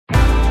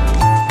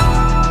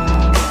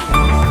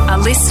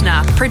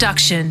listener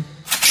production.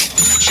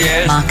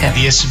 Shares, Market,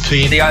 the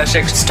S&P, the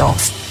ASX,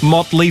 stocks.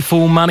 Motley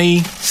Fool Money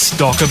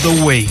Stock of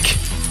the Week.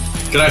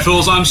 G'day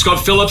Fools, I'm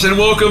Scott Phillips and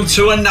welcome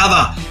to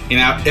another in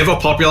our ever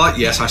popular,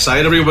 yes I say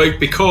it every week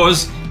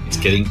because it's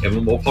getting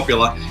ever more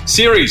popular,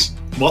 series,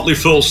 Motley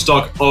Fool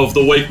Stock of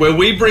the Week, where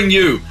we bring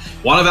you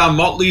one of our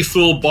Motley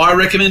Fool buy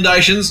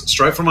recommendations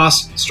straight from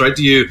us, straight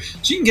to you,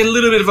 so you can get a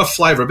little bit of a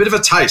flavour, a bit of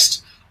a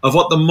taste of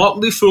what the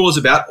Motley Fool is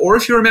about, or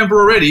if you remember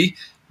already,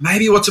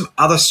 maybe what some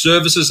other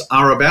services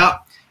are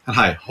about, and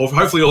hey,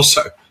 hopefully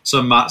also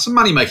some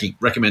money-making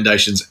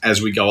recommendations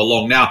as we go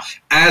along. Now,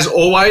 as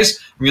always,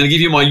 I'm going to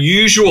give you my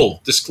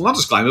usual, not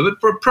disclaimer,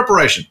 but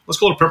preparation. Let's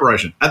call it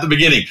preparation at the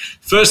beginning.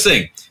 First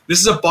thing, this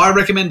is a buy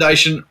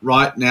recommendation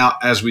right now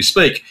as we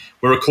speak.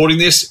 We're recording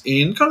this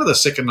in kind of the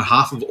second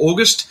half of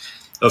August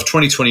of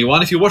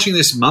 2021. If you're watching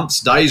this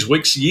months, days,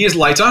 weeks, years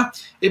later,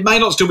 it may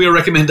not still be a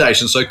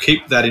recommendation, so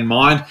keep that in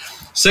mind.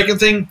 Second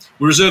thing,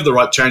 we reserve the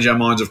right to change our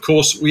minds, of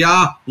course. We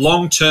are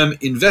long-term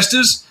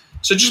investors,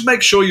 so just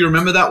make sure you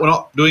remember that. We're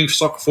not doing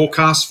stock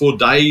forecasts for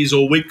days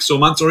or weeks or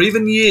months or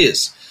even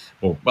years.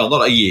 Well,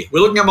 not a year.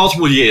 We're looking at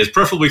multiple years,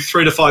 preferably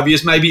 3 to 5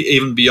 years, maybe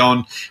even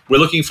beyond. We're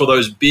looking for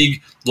those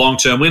big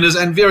long-term winners.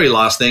 And very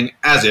last thing,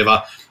 as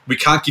ever, we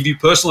can't give you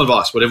personal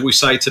advice. Whatever we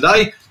say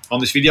today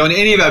on this video and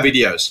any of our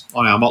videos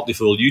on our Motley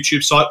Fool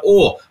YouTube site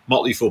or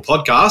Motley Fool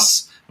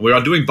podcasts, we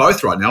are doing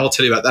both right now. I'll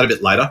tell you about that a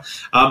bit later.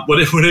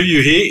 Whatever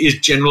you hear is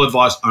general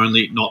advice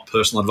only, not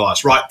personal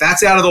advice. Right,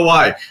 that's out of the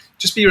way.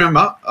 Just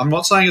remember, I'm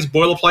not saying it's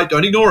boilerplate.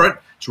 Don't ignore it.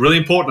 It's really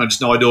important. I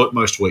just know I do it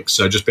most weeks,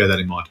 so just bear that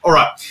in mind. All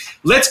right,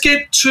 let's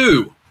get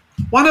to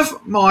one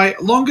of my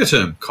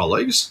longer-term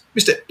colleagues,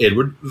 Mr.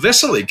 Edward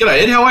Vesely.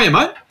 G'day, Ed. How are you,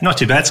 mate? Not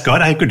too bad,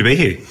 Scott. Hey, good to be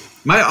here.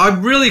 Mate,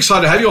 I'm really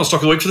excited to have you on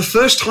Stock of the Week for the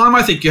first time,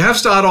 I think. You have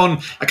started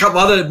on a couple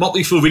other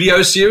Motley Fool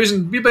video series,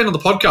 and you've been on the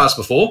podcast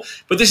before,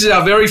 but this is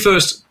our very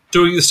first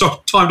doing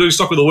Stock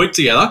of the Week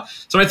together.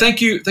 So, mate, thank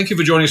you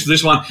for joining us for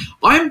this one.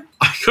 I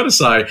got to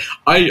say,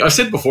 I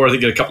said before, I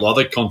think in a couple of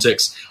other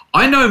contexts,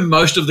 I know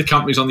most of the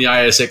companies on the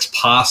ASX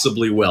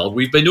passably well.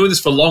 We've been doing this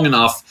for long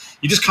enough.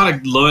 You just kind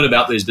of learn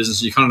about these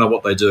businesses. You kind of know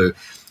what they do.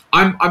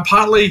 I'm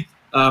partly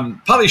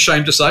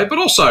ashamed to say, but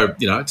also,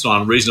 it's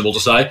not unreasonable to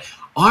say,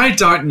 I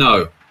don't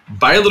know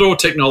Bailador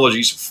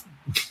Technologies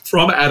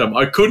from Adam.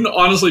 I couldn't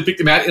honestly pick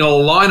them out in a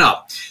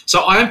lineup.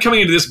 So I am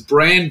coming into this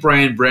brand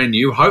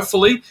new.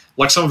 Hopefully,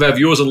 like some of our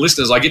viewers and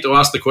listeners, I get to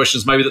ask the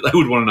questions maybe that they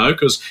would want to know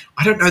because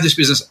I don't know this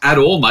business at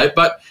all, mate.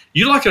 But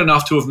you like it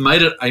enough to have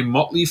made it a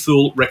Motley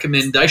Fool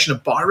recommendation, a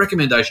buy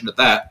recommendation at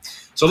that.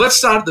 So let's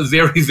start at the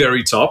very,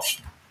 very top.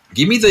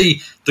 Give me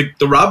the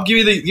rub.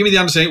 Give me the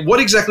understanding.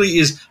 What exactly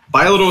is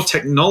Bailador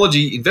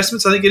Technology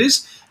Investments? I think it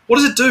is. What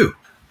does it do?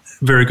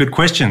 Very good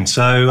question.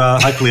 So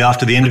hopefully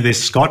after the end of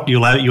this, Scott,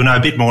 you'll know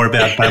a bit more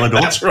about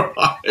Bailador. That's right.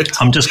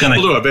 I'm just going to.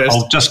 We'll do our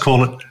best.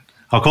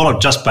 I'll call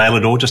it just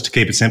Bailador, just to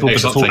keep it simple.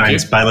 Excellent, but the full name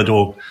is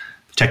Bailador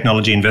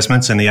Technology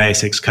Investments, and the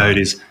ASX code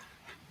is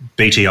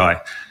BTI.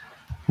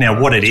 Now,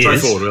 what it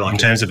is in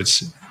terms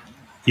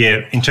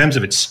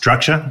of its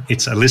structure,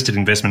 it's a listed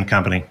investment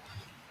company.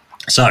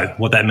 So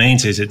what that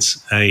means is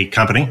it's a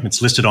company.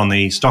 It's listed on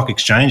the stock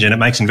exchange and it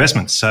makes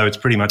investments. So it's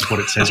pretty much what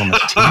it says on the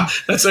tin.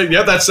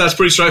 That's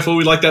pretty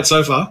straightforward. We like that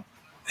so far.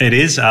 It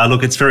is.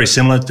 Look, it's very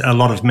similar. A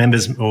lot of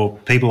members or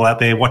people out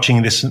there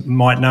watching this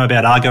might know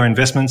about Argo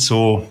Investments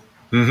or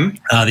the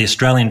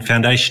Australian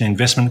Foundation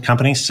Investment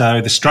Company. So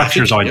the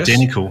structure is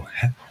identical.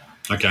 Yes.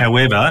 Okay.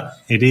 However,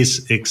 it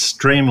is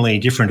extremely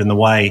different in the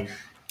way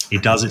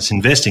it does its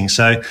investing.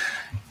 So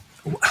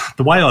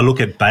the way I look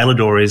at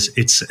Bailador is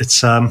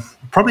it's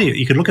probably,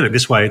 you could look at it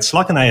this way. It's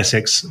like an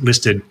ASX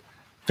listed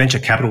venture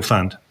capital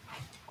fund.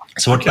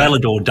 So what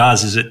Bailador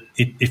does is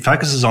it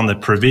focuses on the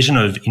provision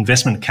of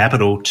investment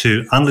capital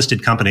to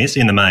unlisted companies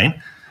in the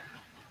main,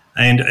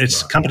 and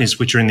it's companies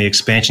which are in the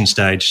expansion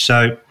stage.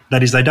 So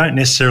that is, they don't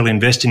necessarily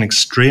invest in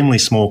extremely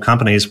small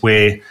companies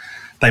where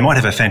they might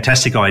have a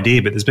fantastic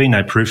idea, but there's been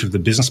no proof of the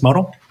business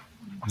model.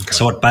 Okay.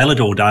 So what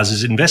Bailador does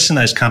is it invests in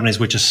those companies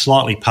which are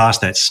slightly past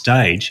that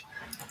stage.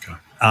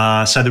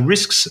 So the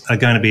risks are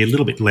going to be a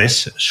little bit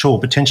less. Sure,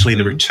 potentially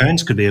the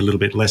returns could be a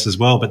little bit less as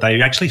well, but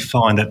they actually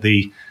find that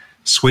the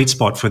sweet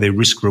spot for their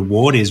risk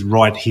reward is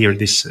right here at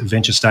this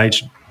venture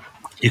stage.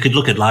 You could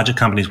look at larger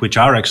companies which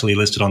are actually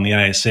listed on the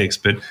ASX,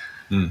 but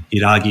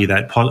you'd argue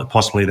that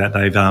possibly that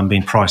they've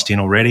been priced in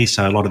already,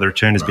 so a lot of the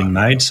return has been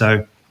made.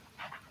 So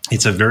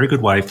it's a very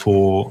good way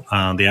for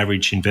the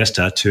average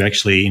investor to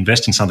actually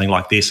invest in something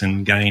like this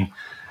and gain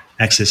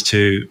access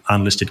to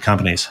unlisted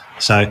companies.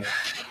 So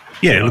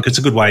yeah, look, it's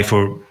a good way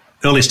for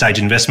early stage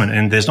investment,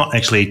 and there's not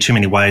actually too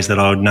many ways that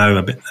I would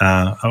know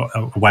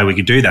a way we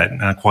could do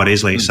that quite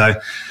easily. So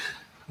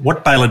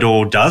what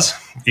Bailador does,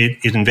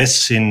 it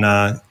invests in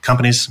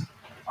companies.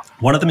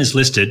 One of them is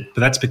listed,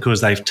 but that's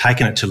because they've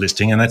taken it to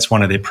listing, and that's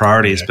one of their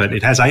priorities. But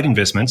it has 8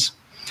 investments.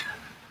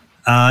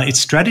 Its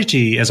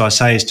strategy, as I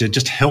say, is to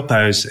just help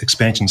those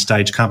expansion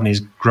stage companies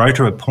grow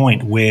to a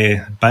point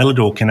where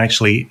Bailador can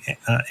actually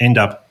end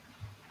up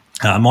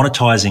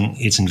monetizing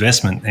its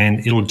investment,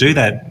 and it'll do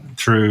that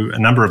through a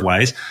number of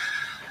ways.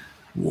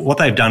 what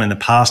they've done in the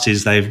past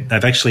is they've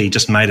actually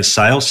just made a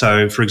sale.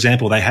 So, for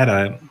example, they had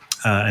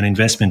an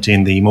investment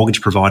in the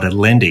mortgage provider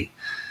Lendy,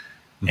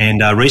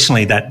 and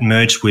recently that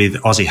merged with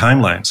Aussie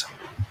Home Loans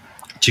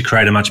to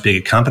create a much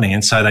bigger company.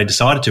 And so they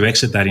decided to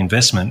exit that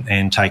investment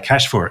and take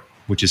cash for it,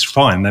 which is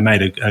fine. They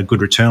made a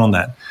good return on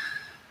that.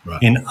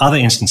 Right. In other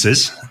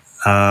instances,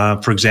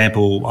 for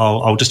example,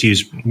 I'll just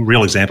use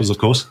real examples, of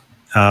course.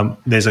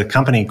 There's a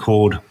company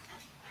called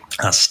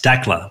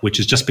Stackler, which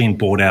has just been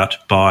bought out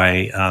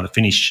by the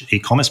Finnish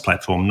e-commerce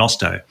platform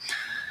Nosto.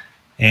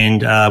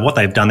 And what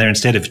they've done there,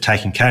 instead of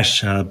taking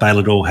cash,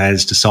 Bailador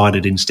has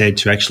decided instead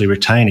to actually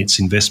retain its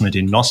investment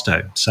in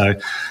Nosto. So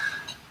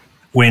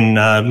when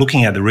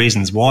looking at the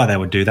reasons why they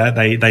would do that,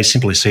 they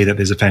simply see that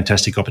there's a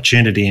fantastic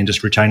opportunity in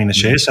just retaining the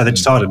shares, so they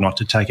decided not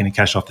to take any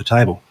cash off the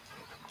table.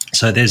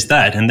 So there's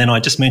that. And then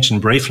I just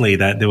mentioned briefly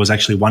that there was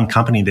actually one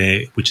company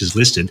there which is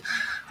listed,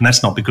 and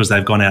that's not because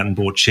they've gone out and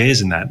bought shares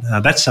in that.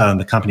 That's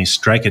the company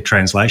Straker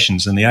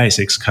Translations, and the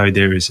ASX code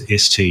there is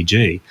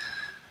STG.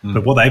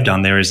 But what they've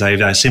done there is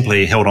they've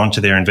simply held on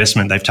to their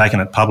investment. They've taken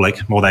it public,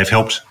 or they've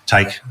helped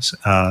take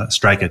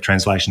Straker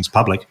Translations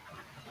public,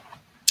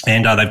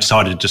 and they've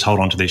decided to just hold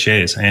on to their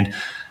shares. And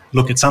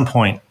look, at some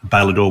point,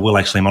 Bailador will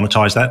actually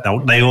monetize that.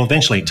 They will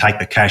eventually take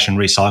the cash and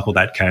recycle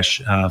that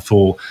cash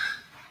for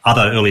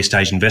other early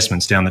stage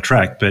investments down the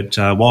track. But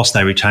whilst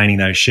they're retaining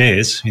those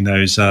shares in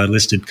those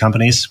listed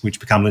companies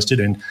which become listed,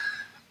 and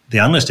the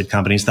unlisted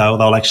companies,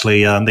 they'll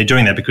actually, they're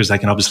doing that because they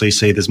can obviously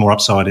see there's more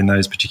upside in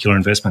those particular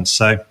investments.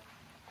 So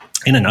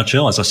in a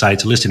nutshell, as I say,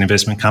 it's a listed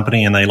investment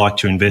company, and they like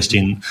to invest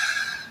in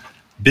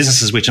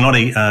businesses which are not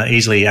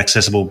easily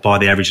accessible by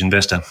the average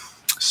investor.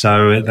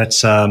 So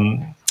that's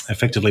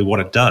effectively what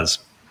it does.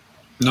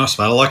 Nice,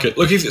 mate. I like it.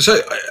 Look, it's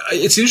an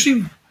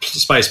interesting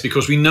space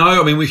because we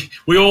know, I mean,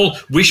 we all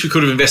wish we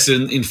could have invested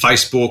in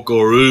Facebook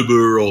or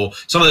Uber or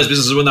some of those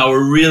businesses when they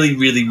were really,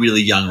 really,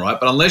 really young, right?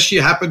 But unless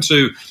you happen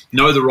to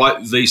know the right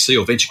VC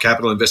or venture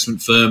capital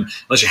investment firm,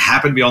 unless you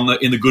happen to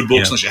be in the good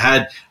books, unless you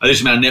had a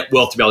decent amount of net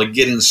wealth to be able to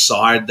get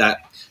inside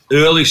that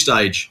early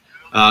stage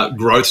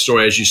growth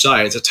story, as you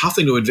say, it's a tough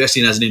thing to invest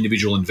in as an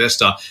individual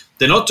investor.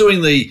 They're not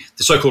doing the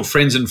so-called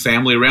friends and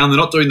family around. They're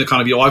not doing the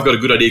kind of, I've got a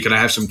good idea, can I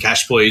have some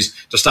cash, please,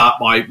 to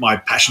start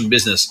my passion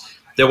business.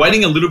 They're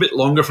waiting a little bit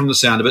longer from the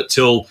sound of it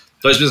till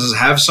those businesses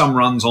have some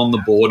runs on the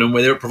board, and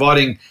where they're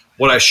providing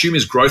what I assume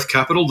is growth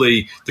capital,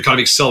 the kind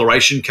of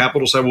acceleration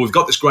capital. So, well, we've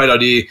got this great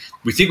idea.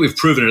 We think we've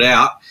proven it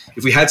out.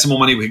 If we had some more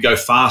money, we could go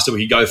faster,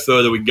 we could go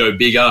further, we could go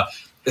bigger.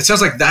 It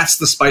sounds like that's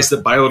the space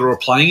that Bailador are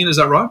playing in. Is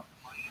that right?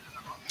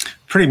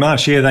 Pretty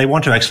much, yeah. They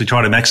want to actually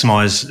try to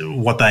maximise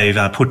what they've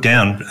put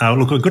down.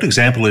 Look, a good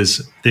example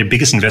is their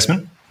biggest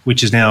investment,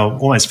 which is now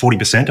almost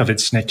 40% of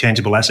its net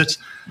tangible assets.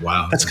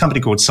 Wow. That's a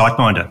company called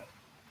SiteMinder.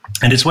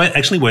 And it's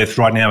actually worth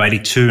right now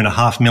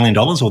 $82.5 million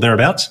or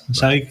thereabouts.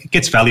 So it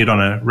gets valued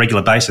on a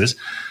regular basis.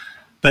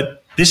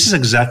 But this is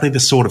exactly the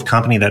sort of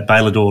company that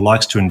Bailador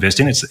likes to invest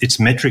in. It's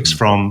metrics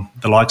from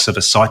the likes of a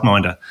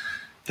SiteMinder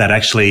that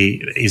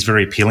actually is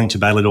very appealing to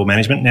Bailador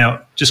management.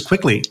 Now, just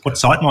quickly, what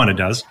SiteMinder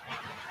does,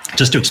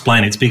 just to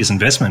explain its biggest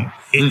investment,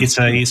 it's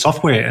a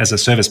software as a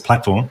service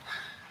platform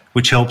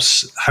which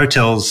helps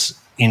hotels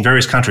in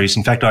various countries.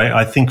 In fact,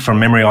 I think from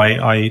memory,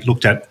 I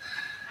looked at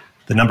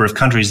the number of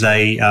countries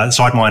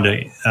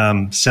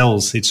SiteMinder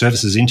sells its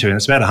services into, and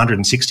it's about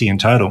 160 in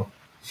total.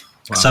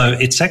 Wow. So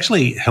it's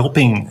actually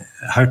helping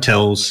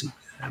hotels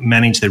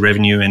manage their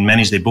revenue and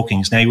manage their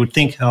bookings. Now, you would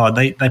think,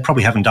 they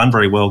probably haven't done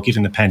very well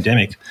given the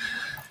pandemic.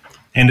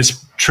 And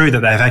it's true that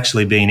they've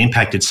actually been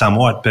impacted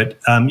somewhat, but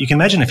you can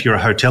imagine if you're a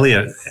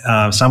hotelier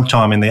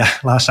sometime in the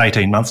last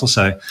 18 months or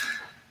so,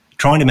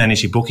 trying to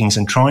manage your bookings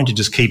and trying to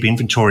just keep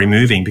inventory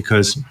moving,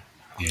 because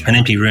an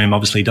empty room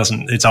obviously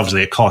it's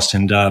obviously a cost,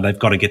 and they've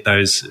got to get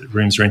those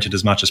rooms rented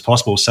as much as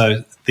possible.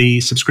 So the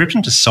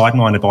subscription to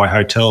SiteMinder by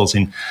hotels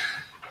in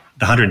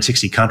the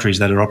 160 countries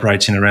that it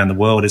operates in around the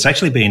world has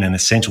actually been an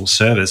essential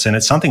service, and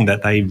it's something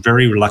that they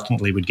very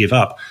reluctantly would give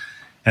up.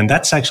 And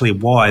that's actually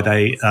why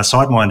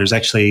SiteMinder is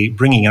actually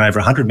bringing in over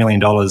 $100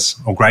 million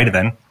or greater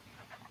than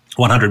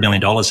 $100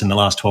 million in the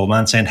last 12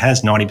 months and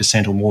has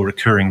 90% or more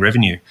recurring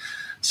revenue.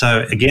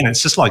 So again,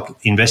 it's just like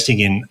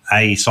investing in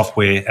a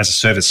software as a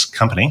service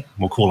company.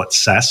 We'll call it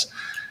SaaS.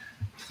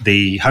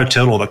 The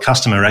hotel or the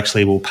customer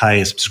actually will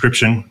pay a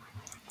subscription.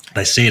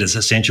 They see it as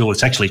essential.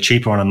 It's actually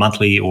cheaper on a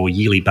monthly or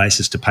yearly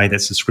basis to pay that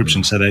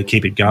subscription, so they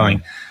keep it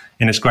going.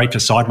 And it's great for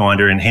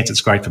SiteMinder, and hence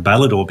it's great for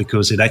Bailador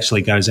because it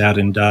actually goes out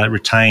and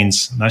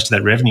retains most of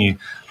that revenue.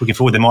 Looking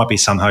forward, there might be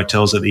some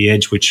hotels at the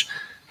edge which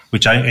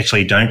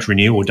actually don't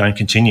renew or don't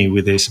continue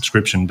with their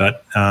subscription,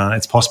 but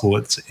it's possible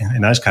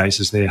in those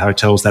cases they're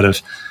hotels that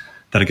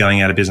are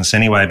going out of business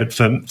anyway. But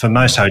for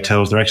most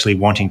hotels, they're actually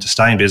wanting to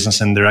stay in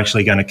business, and they're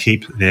actually going to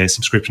keep their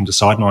subscription to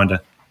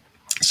SiteMinder.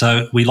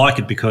 So we like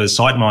it because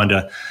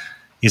SiteMinder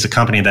is a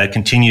company that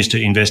continues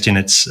to invest in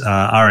its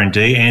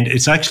R&D, and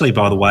it's actually,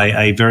 by the way,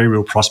 a very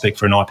real prospect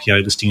for an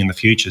IPO listing in the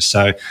future.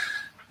 So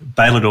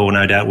Bailador,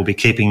 no doubt, will be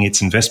keeping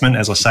its investment.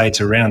 As I say,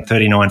 it's around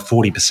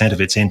 39-40% of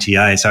its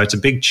NTA, so it's a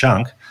big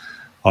chunk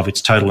of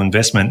its total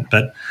investment.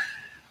 But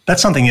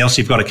that's something else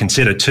you've got to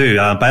consider too.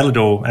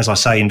 Bailador, as I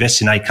say,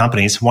 invests in 8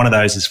 companies. One of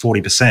those is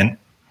 40%.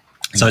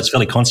 So it's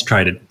fairly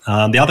concentrated.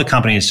 The other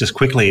company is just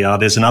quickly,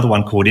 there's another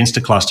one called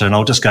Instacluster, and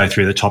I'll just go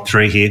through the top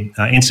 3 here.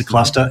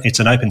 Instacluster, it's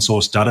an open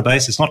source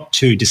database. It's not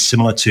too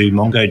dissimilar to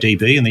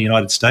MongoDB in the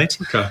United States.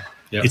 Okay.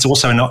 Yep. It's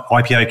also an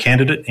IPO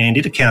candidate, and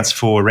it accounts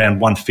for around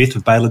 1/5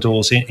 of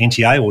Bailador's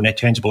NTA, or net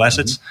tangible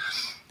assets.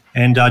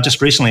 And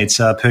just recently it's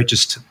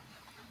purchased,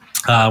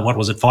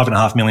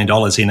 $5.5 million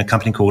in a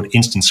company called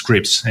Instant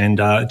Scripts. And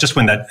just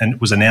when that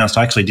was announced,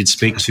 I actually did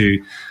speak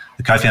to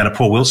the co-founder,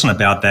 Paul Wilson,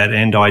 about that,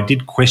 and I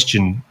did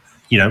question,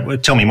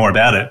 tell me more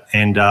about it.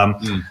 And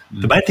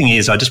the main thing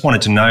is I just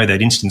wanted to know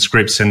that Instant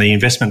Scripts and the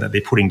investment that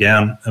they're putting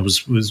down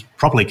was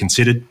properly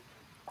considered.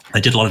 They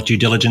did a lot of due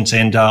diligence,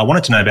 and I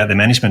wanted to know about the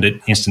management at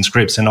Instant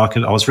Scripts. And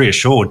I was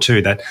reassured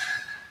too that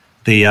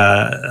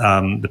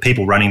the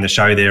people running the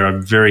show there are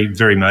very,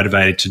 very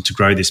motivated to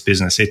grow this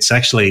business. It's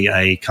actually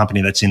a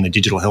company that's in the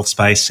digital health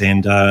space,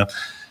 and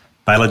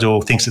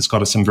Bailador thinks it's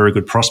got some very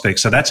good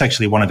prospects. So that's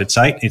actually one of its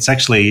 8. It's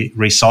actually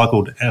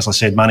recycled, as I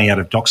said, money out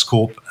of Docs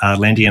Corp,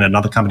 lending in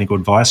another company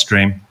called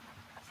Viastream.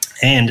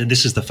 And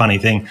this is the funny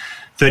thing,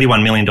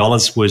 $31 million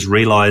was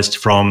realised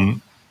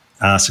from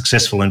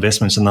successful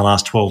investments in the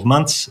last 12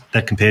 months.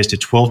 That compares to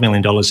 $12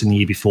 million in the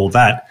year before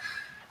that.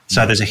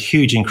 So there's a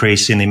huge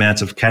increase in the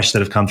amounts of cash that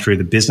have come through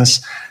the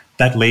business.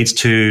 That leads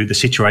to the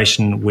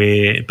situation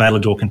where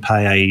Bailador can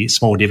pay a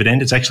small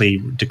dividend. It's actually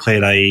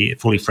declared a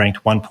fully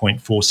franked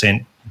 1.4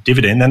 cent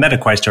dividend, and that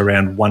equates to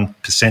around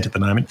 1% at the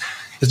moment.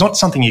 It's not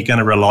something you're going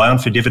to rely on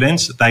for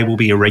dividends. They will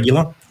be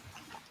irregular.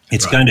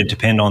 It's going to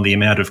depend on the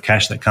amount of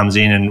cash that comes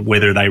in and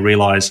whether they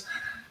realise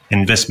an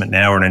investment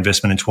now or an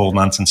investment in 12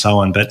 months and so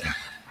on. But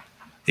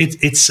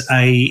it's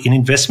an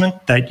investment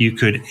that you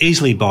could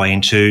easily buy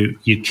into.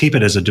 You keep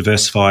it as a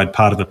diversified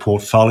part of the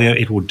portfolio.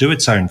 It will do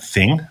its own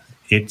thing.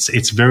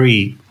 It's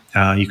very,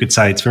 you could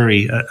say it's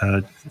very,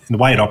 the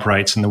way it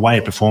operates and the way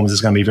it performs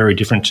is going to be very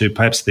different to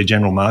perhaps the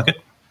general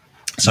market.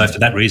 So for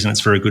that reason,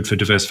 it's very good for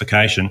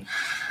diversification.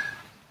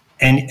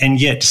 And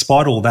yet,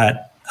 despite all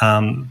that,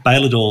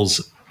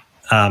 Bailador's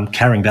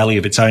carrying value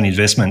of its own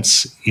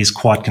investments is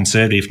quite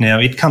conservative. Now,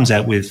 it comes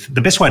out with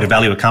the best way to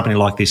value a company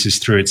like this is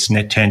through its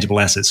net tangible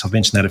assets. I've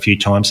mentioned that a few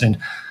times, and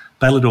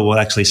Bailador will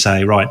actually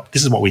say, right,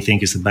 this is what we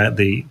think is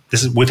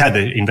we've had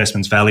the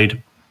investments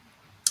valued,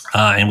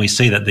 and we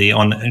see that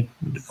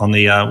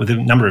with the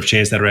number of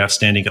shares that are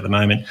outstanding at the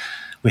moment,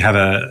 we have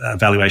a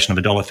valuation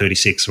of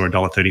 $1.36 or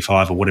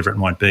 $1.35 or whatever it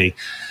might be.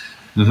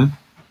 Mm-hmm.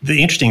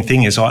 The interesting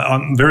thing is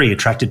I'm very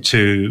attracted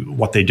to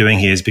what they're doing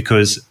here is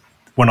because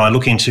when I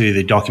look into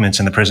the documents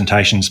and the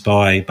presentations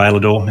by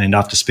Bailador, and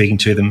after speaking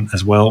to them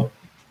as well,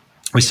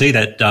 we see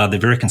that they're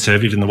very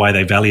conservative in the way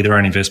they value their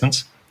own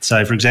investments.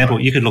 So, for example,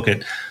 you could look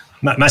at,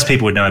 most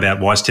people would know about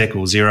WiseTech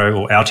or Xero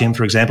or Altium,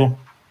 for example.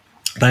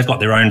 They've got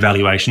their own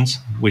valuations,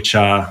 which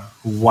are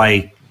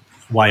way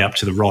up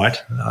to the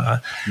right.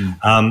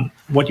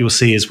 What you'll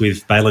see is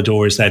with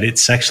Bailador is that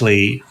it's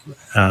actually,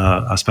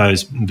 I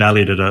suppose,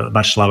 valued at a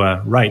much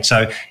lower rate.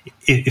 So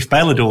if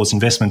Bailador's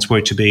investments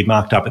were to be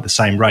marked up at the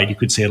same rate, you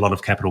could see a lot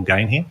of capital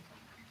gain here.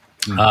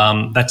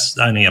 That's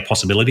only a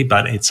possibility,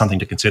 but it's something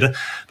to consider.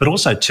 But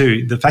also,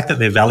 too, the fact that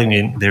they're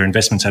valuing their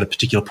investments at a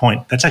particular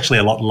point, that's actually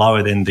a lot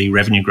lower than the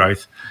revenue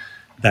growth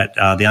that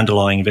the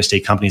underlying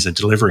investee companies are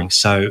delivering.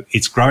 So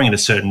it's growing at a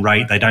certain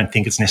rate. They don't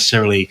think it's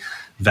necessarily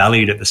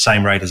valued at the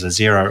same rate as a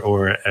Xero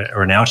or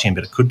an Altium,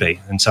 but it could be.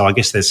 And so I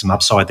guess there's some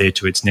upside there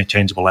to its net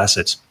tangible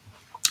assets.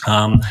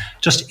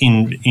 Just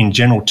in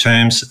general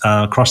terms,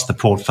 across the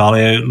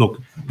portfolio,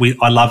 look,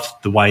 I love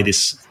the way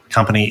this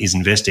company is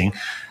investing.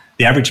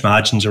 The average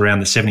margin's around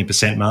the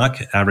 70% mark.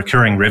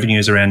 Recurring revenue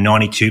is around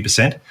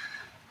 92%.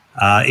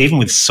 Even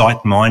with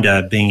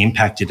SiteMinder being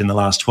impacted in the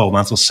last 12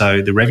 months or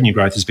so, the revenue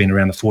growth has been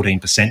around the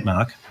 14%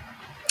 mark.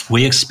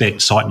 We expect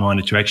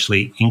SiteMinder to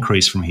actually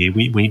increase from here.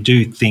 We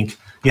do think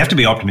you have to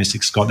be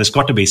optimistic, Scott. There's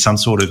got to be some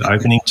sort of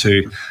opening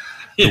to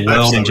the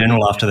world in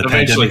general after the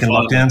pandemic and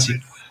lockdowns.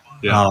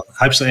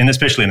 Hope so, and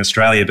especially in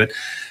Australia. But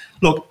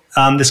look,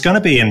 there's going to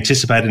be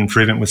anticipated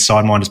improvement with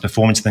SiteMinder's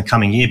performance in the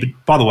coming year. But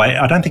by the way,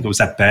 I don't think it was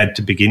that bad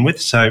to begin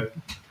with. So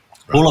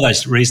all of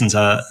those reasons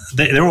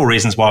they're all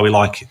reasons why we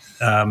like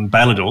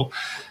Bailador.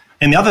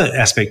 And the other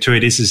aspect to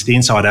it is the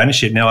inside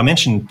ownership. Now, I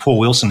mentioned Paul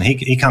Wilson.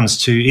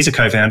 He's a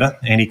co-founder,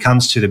 and he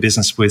comes to the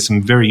business with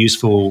some very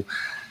useful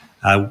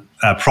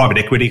private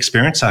equity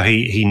experience. So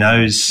he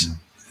knows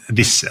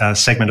this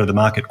segment of the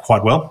market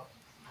quite well.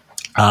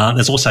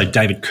 There's also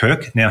David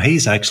Kirk. Now,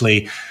 he's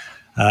actually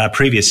a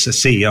previous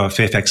CEO of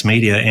Fairfax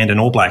Media and an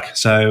All Black.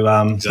 So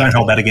don't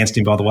hold that against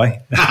him, by the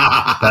way.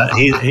 But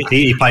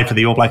he played for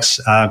the All Blacks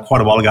quite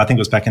a while ago. I think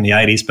it was back in the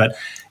 80s. But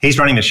he's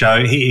running the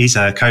show. He's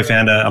a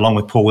co-founder along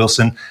with Paul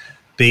Wilson.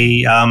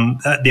 The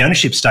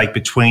ownership stake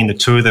between the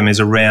two of them is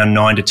around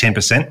 9 to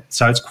 10%.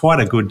 So it's quite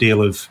a good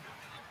deal of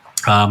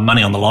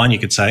money on the line, you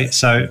could say.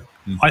 So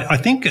I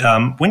think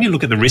when you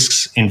look at the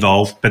risks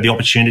involved, but the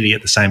opportunity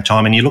at the same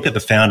time, and you look at the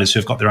founders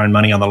who've got their own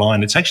money on the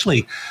line, it's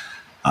actually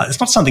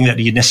It's not something that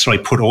you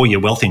necessarily put all your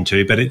wealth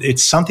into, but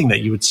it's something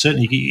that you could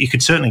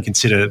certainly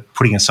consider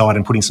putting aside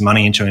and putting some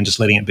money into and just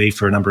letting it be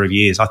for a number of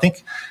years. I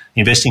think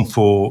investing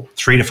for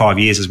 3 to 5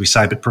 years, as we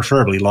say, but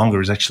preferably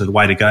longer, is actually the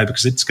way to go,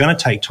 because it's going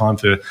to take time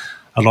for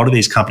a lot of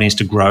these companies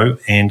to grow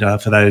and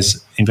for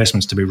those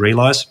investments to be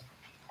realised.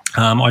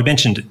 I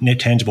mentioned net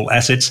tangible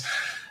assets.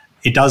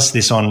 It does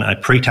this on a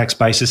pre-tax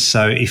basis.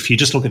 So if you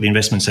just look at the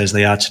investments as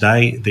they are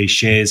today, the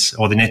shares,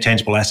 or the net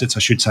tangible assets, I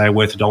should say, are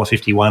worth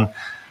 $1.51.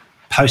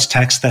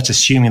 Post-tax, that's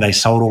assuming they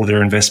sold all of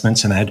their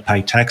investments and they had to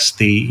pay tax.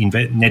 The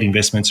net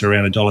investments are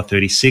around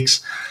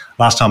 $1.36.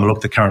 Last time I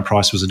looked, the current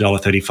price was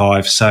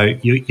 $1.35. So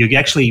you're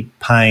actually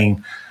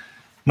paying,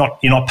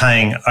 you're not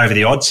paying over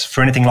the odds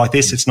for anything like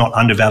this. It's not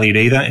undervalued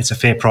either. It's a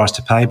fair price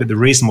to pay. But the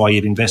reason why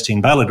you'd invest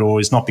in Bailador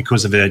is not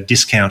because of a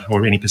discount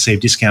or any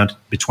perceived discount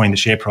between the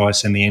share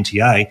price and the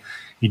NTA.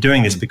 You're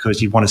doing this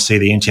because you want to see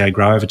the NTA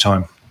grow over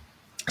time.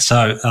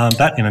 So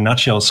that, in a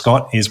nutshell,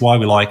 Scott, is why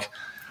we like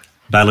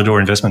Bailador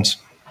Investments.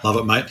 Love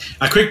it, mate.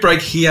 A quick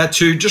break here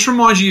to just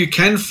remind you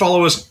can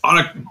follow us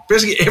on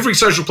basically every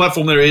social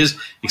platform there is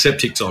except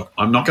TikTok.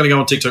 I'm not going to go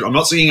on TikTok. I'm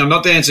not singing. I'm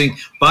not dancing.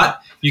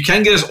 But you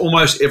can get us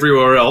almost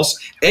everywhere else.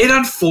 Ed,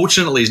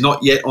 unfortunately, is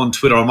not yet on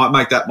Twitter. I might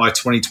make that my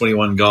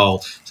 2021 goal.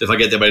 So if I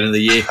get there by the end of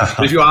the year.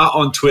 But if you are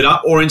on Twitter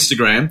or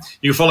Instagram,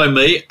 you can follow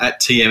me at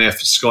TMF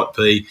Scott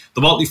P,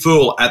 the Motley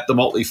Fool at the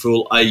Motley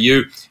Fool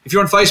AU. If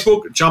you're on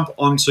Facebook, jump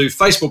onto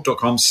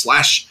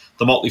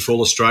facebook.com/The Motley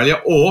Fool Australia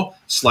or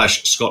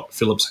 /Scott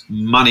Phillips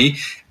Money.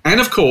 And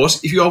of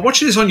course, if you are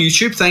watching this on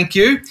YouTube, thank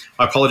you.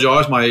 I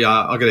apologise. I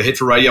got a head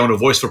for radio and a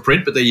voice for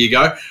print, but there you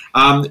go.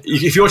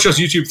 If you're watching us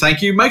on YouTube,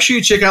 thank you. Make sure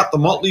you check out the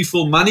Motley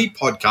Fool Money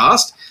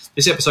podcast.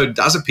 This episode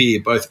does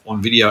appear both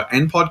on video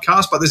and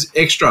podcast, but there's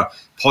extra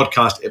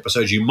podcast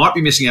episodes you might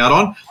be missing out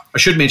on. I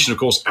should mention, of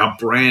course, our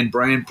brand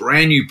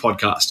new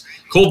podcast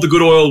called The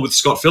Good Oil with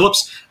Scott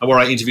Phillips, where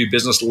I interview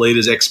business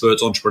leaders,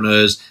 experts,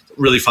 entrepreneurs.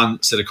 Really fun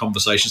set of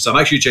conversations. So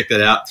make sure you check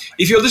that out.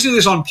 If you're listening to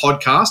this on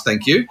podcast,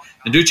 thank you.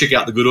 And do check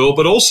out The Good Oil,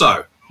 but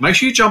also make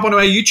sure you jump onto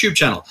our YouTube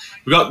channel.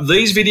 We've got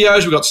these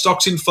videos. We've got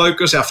Stocks in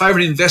Focus, our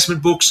favourite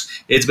investment books.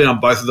 Ed's been on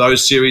both of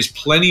those series.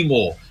 Plenty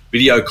more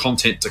video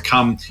content to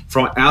come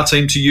from our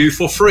team to you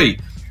for free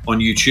on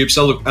YouTube.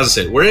 So look, as I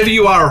said, wherever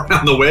you are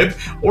around the web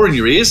or in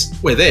your ears,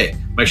 we're there.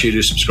 Make sure you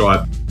do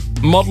subscribe.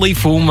 Motley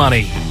Fool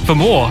Money. For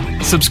more,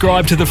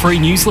 subscribe to the free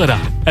newsletter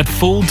at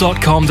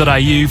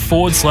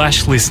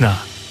fool.com.au/listener.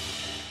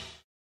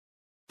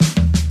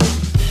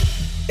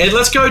 Ed,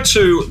 let's go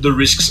to the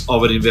risks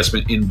of an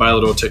investment in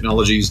Bailador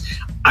Technologies.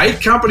 8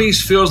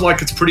 companies feels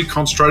like it's pretty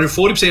concentrated.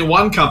 40% in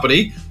one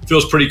company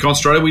feels pretty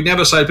concentrated. We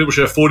never say people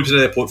should have 40% of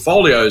their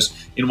portfolios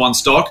in one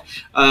stock.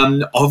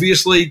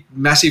 Obviously,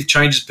 massive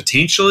changes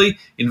potentially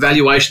in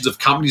valuations of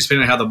companies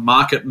depending on how the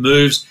market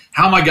moves.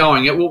 How am I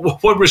going?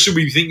 What risk should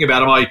we be thinking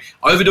about? Am I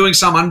overdoing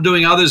some,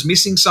 undoing others,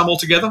 missing some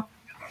altogether?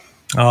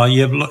 Oh,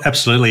 yeah,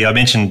 absolutely. I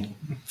mentioned,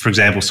 for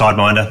example,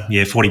 Sideminder,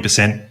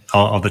 40%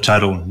 of the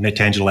total net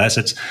tangible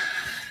assets.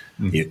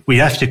 We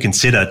have to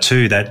consider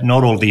too that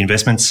not all of the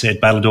investments at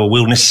Bailador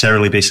will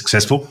necessarily be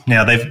successful.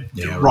 Now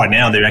right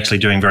now they're actually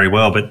doing very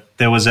well, but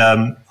there was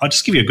I'll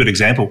just give you a good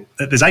example.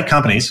 There's 8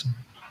 companies,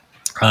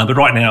 but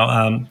right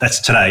now that's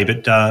today.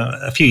 But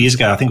a few years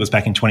ago, I think it was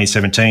back in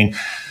 2017,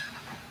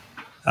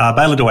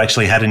 Bailador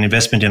actually had an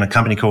investment in a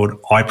company called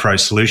iPro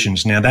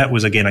Solutions. Now that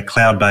was again a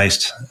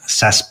cloud-based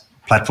SaaS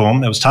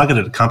platform that was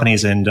targeted at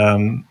companies and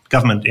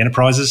government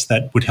enterprises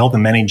that would help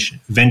them manage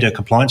vendor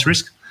compliance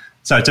risk.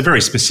 So it's a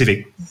very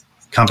specific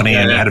company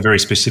and it had a very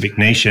specific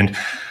niche. And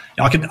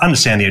I could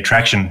understand the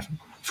attraction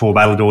for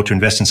Bailador to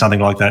invest in something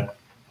like that.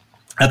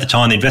 At the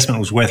time, the investment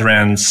was worth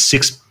around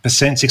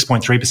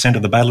 6.3%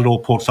 of the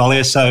Bailador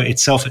portfolio. So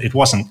itself, it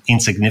wasn't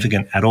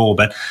insignificant at all.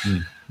 But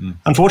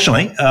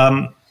unfortunately,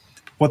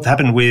 what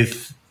happened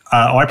with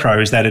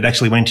iPro is that it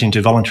actually went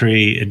into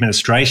voluntary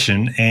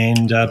administration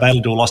and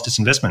Bailador lost its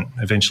investment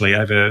eventually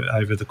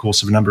over the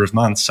course of a number of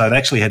months. So they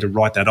actually had to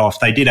write that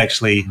off. They did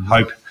actually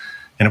hope,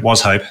 and it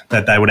was hope,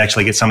 that they would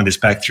actually get some of this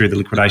back through the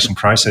liquidation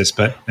process,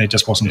 but it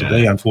just wasn't to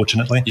be,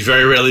 unfortunately. You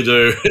very rarely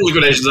do.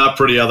 Liquidations are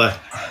pretty other.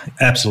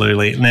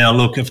 Absolutely. Now,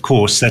 look, of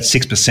course, that's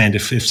 6%.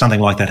 If something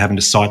like that happened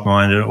to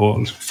Sideminder or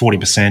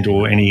 40%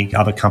 or any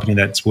other company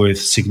that's worth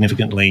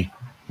significantly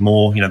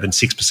more, than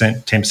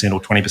 6%, 10% or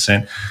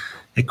 20%,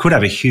 it could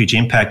have a huge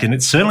impact. And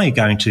it's certainly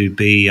going to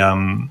be,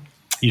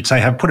 you'd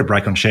say, put a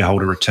brake on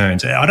shareholder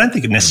returns. I don't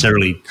think it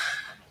necessarily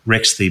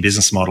wrecks the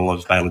business model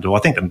of Bailador. I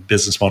think the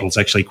business model is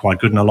actually quite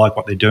good and I like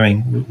what they're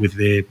doing with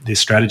their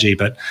strategy.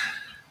 But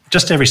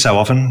just every so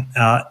often,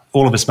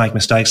 all of us make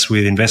mistakes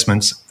with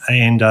investments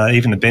and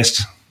even the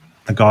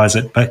guys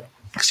at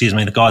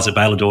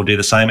Bailador do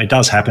the same. It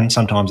does happen.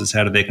 Sometimes it's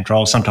out of their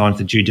control. Sometimes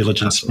the due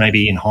diligence,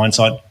 maybe in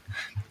hindsight,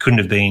 could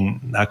have been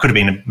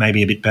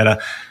maybe a bit better.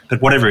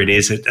 But whatever it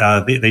is,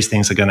 these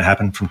things are going to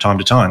happen from time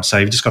to time. So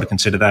you've just got to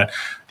consider that.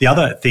 The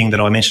other thing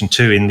that I mentioned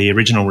too in the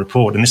original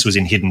report, and this was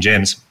in Hidden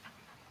Gems,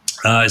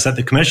 is that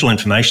the commercial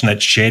information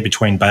that's shared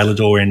between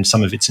Bailador and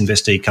some of its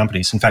investee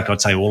companies, in fact, I'd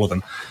say all of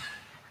them,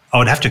 I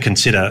would have to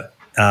consider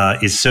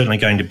is certainly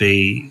going to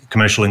be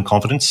commercial in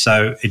confidence.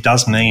 So it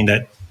does mean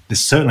that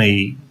there's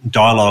certainly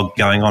dialogue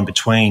going on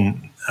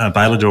between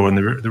Bailador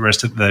and the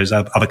rest of those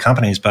other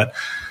companies, but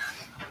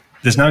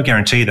there's no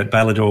guarantee that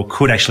Bailador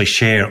could actually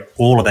share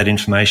all of that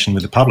information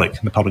with the public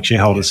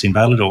shareholders in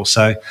Bailador.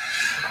 So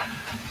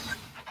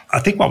I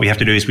think what we have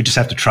to do is we just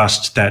have to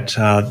trust that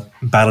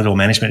Bailador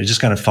management is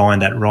just going to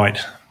find that right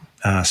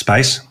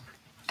space.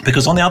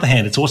 Because on the other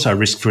hand, it's also a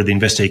risk for the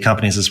investee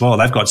companies as well.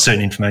 They've got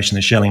certain information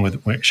they're sharing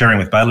with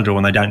Bailador,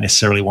 and they don't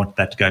necessarily want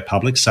that to go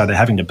public, so they're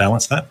having to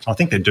balance that. I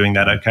think they're doing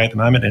that okay at the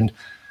moment, and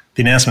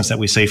the announcements that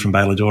we see from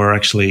Bailador are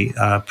actually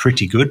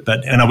pretty good.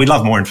 But we'd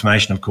love more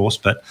information, of course.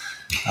 But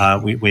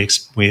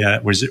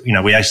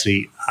we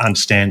actually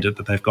understand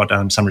that they've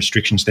got some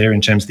restrictions there in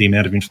terms of the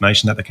amount of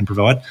information that they can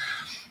provide.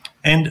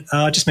 And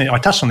I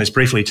touched on this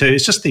briefly too.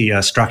 It's just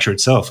the structure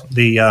itself.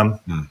 The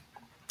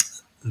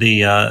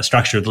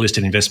structure of the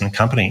listed investment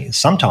company.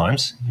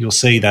 Sometimes you'll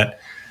see that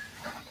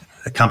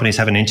companies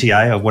have an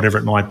NTA or whatever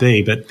it might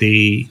be, but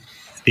the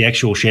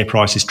actual share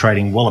price is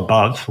trading well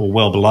above or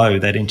well below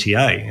that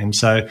NTA. And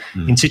so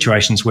in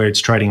situations where it's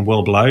trading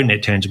well below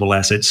net tangible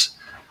assets,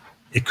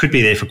 it could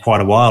be there for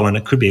quite a while, and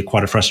it could be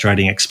quite a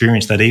frustrating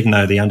experience that even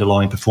though the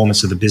underlying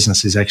performance of the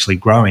business is actually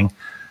growing,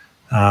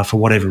 for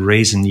whatever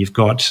reason, you've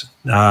got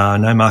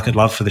no market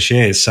love for the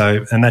shares.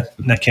 So, and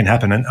that can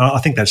happen. And I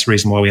think that's the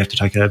reason why we have to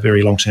take a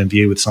very long-term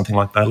view with something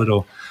like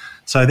Bailador.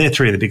 So they're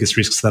three of the biggest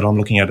risks that I'm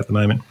looking at the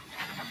moment.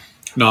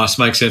 Nice,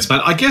 makes sense, mate.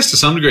 I guess to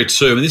some degree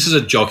too, I mean, this is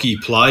a jockey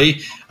play,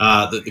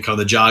 the kind of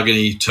the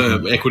jargony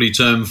term, equity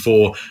term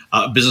for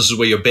businesses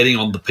where you're betting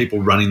on the people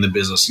running the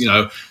business.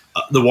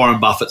 The Warren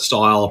Buffett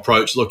style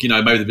approach. Look,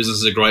 maybe the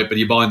businesses are great, but are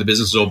you buying the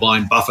businesses or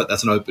buying Buffett?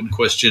 That's an open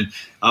question.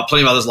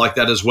 Plenty of others like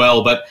that as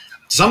well. But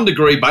to some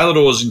degree,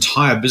 Bailador's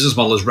entire business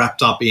model is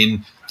wrapped up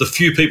in the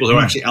few people who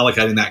are actually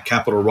allocating that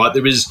capital, right?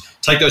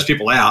 Take those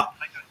people out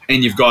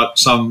and you've got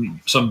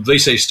some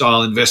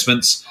VC-style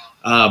investments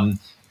and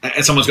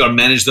someone's got to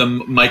manage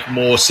them, make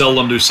more, sell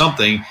them, do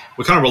something.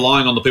 We're kind of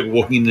relying on the people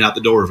walking in and out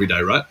the door every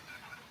day, right?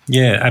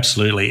 Yeah,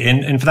 absolutely.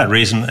 And for that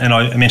reason, and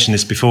I mentioned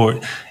this before,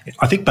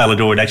 I think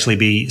Bailador would actually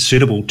be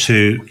suitable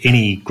to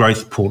any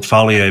growth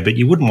portfolio, but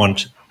you wouldn't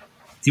want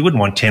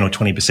 10 or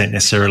 20%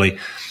 necessarily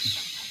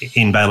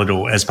in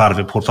Bailador as part of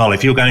a portfolio.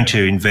 If you're going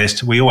to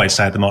invest, we always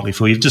say at the Motley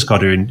Fool, you've just got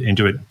to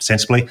do it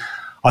sensibly.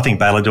 I think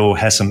Bailador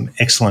has some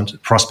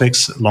excellent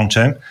prospects long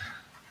term,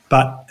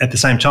 but at the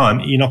same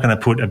time, you're not going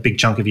to put a big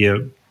chunk of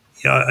your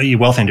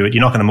wealth into it. You're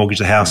not going to mortgage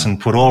the house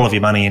and put all of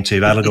your money into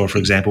Bailador, for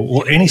example,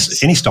 or any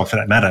stock for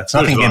that matter. It's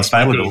nothing against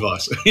Bailador.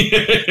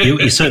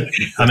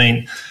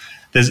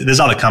 There's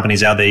other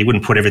companies out there. You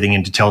wouldn't put everything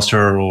into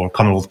Telstra or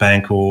Commonwealth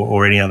Bank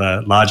or any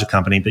other larger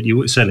company, but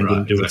you certainly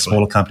wouldn't do it with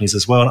smaller companies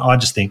as well. And I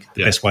just think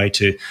the best way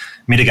to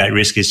mitigate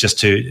risk is just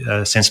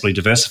to sensibly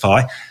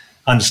diversify,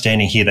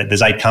 understanding here that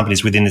there's 8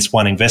 companies within this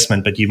one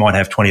investment, but you might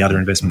have 20 other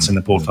investments in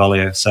the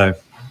portfolio. So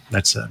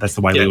that's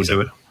the way we would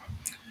do it.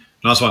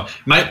 Nice one.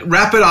 Mate,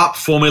 wrap it up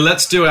for me.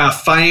 Let's do our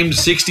famed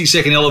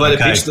 60-second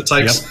elevator pitch that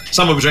takes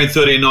somewhere between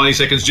 30 and 90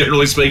 seconds,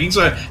 generally speaking.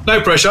 So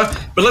no pressure.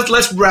 But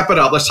let's wrap it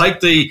up. Let's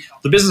take the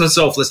business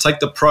itself. Let's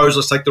take the pros.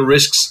 Let's take the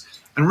risks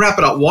and wrap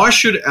it up. Why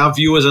should our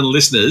viewers and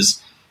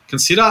listeners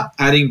consider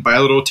adding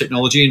Bailador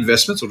Technology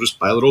Investments, or just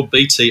Bailador,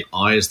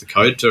 BTI is the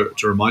code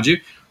to remind you.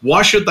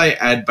 Why should they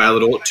add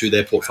Bailador to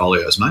their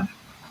portfolios, mate?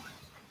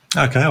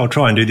 Okay, I'll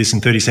try and do this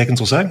in 30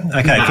 seconds or so.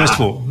 Okay, first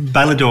of all,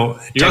 Bailador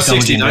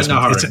Technology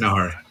Investments. No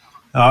hurry.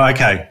 Oh,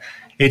 okay.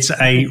 It's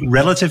a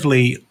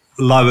relatively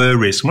lower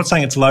risk. I'm not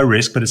saying it's low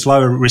risk, but it's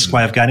lower risk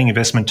way of gaining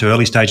investment to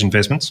early stage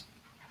investments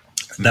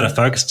that are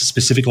focused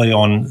specifically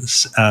on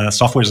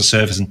software as a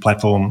service and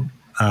platform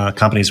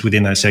companies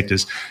within those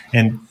sectors,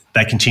 and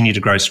they continue to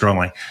grow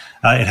strongly.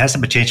 It has the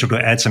potential to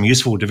add some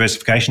useful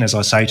diversification, as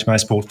I say, to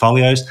most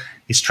portfolios.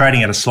 It's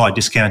trading at a slight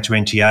discount to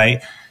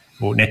NTA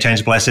or net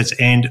tangible assets.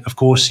 And, of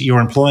course, you're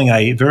employing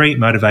a very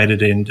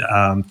motivated and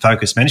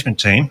focused management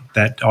team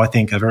that I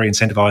think are very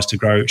incentivised to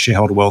grow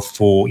shareholder wealth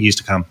for years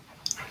to come.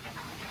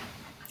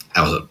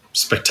 That was a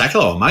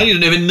spectacular one, mate. You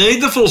didn't even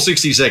need the full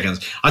 60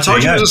 seconds. I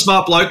told you he was a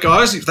smart bloke,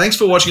 guys. Thanks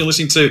for watching and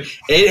listening to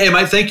Ed. Hey,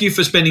 mate, thank you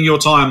for spending your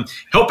time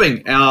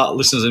helping our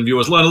listeners and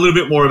viewers learn a little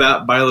bit more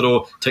about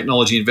Bailador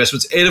Technology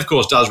Investments. Ed, of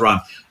course, does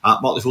run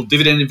Motley Fool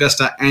Dividend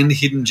Investor and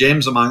Hidden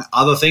Gems, among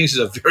other things. He's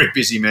a very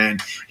busy man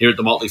here at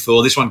the Motley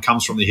Fool. This one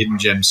comes from the Hidden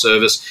Gems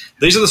service.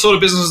 These are the sort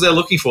of businesses they're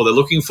looking for. They're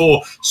looking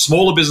for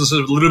smaller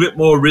businesses with a little bit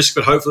more risk,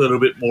 but hopefully a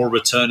little bit more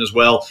return as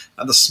well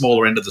at the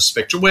smaller end of the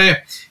spectrum,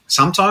 where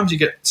sometimes you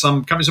get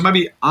some companies that may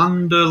be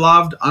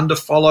underloved,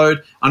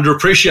 underfollowed,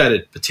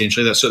 underappreciated,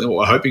 potentially. That's certainly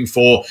what we're hoping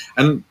for.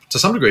 And to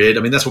some degree, Ed,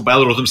 I mean, that's what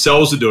Bailador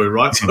themselves are doing,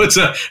 right? So it's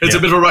a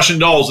bit of a Russian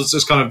dolls. It's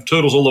just kind of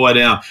turtles all the way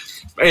down.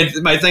 Ed,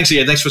 mate, thanks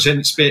again. Thanks for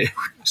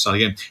start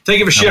again. Thank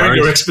you for sharing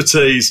your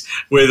expertise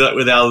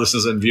with our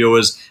listeners and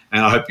viewers.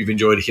 And I hope you've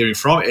enjoyed hearing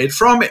from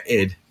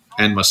Ed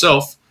and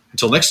myself.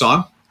 Until next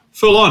time,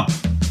 Fool on.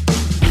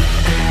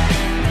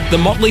 The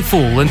Motley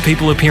Fool and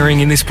people appearing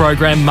in this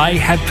program may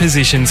have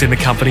positions in the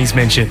companies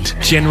mentioned.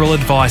 General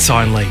advice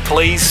only.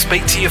 Please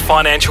speak to your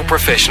financial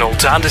professional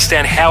to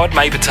understand how it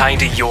may pertain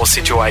to your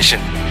situation.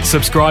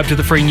 Subscribe to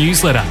the free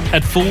newsletter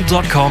at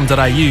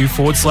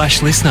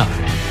fool.com.au/listener.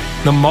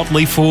 The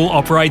Motley Fool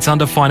operates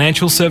under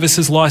Financial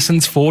Services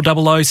Licence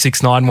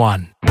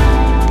 400691.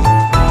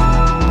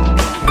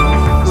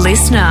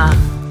 Listener.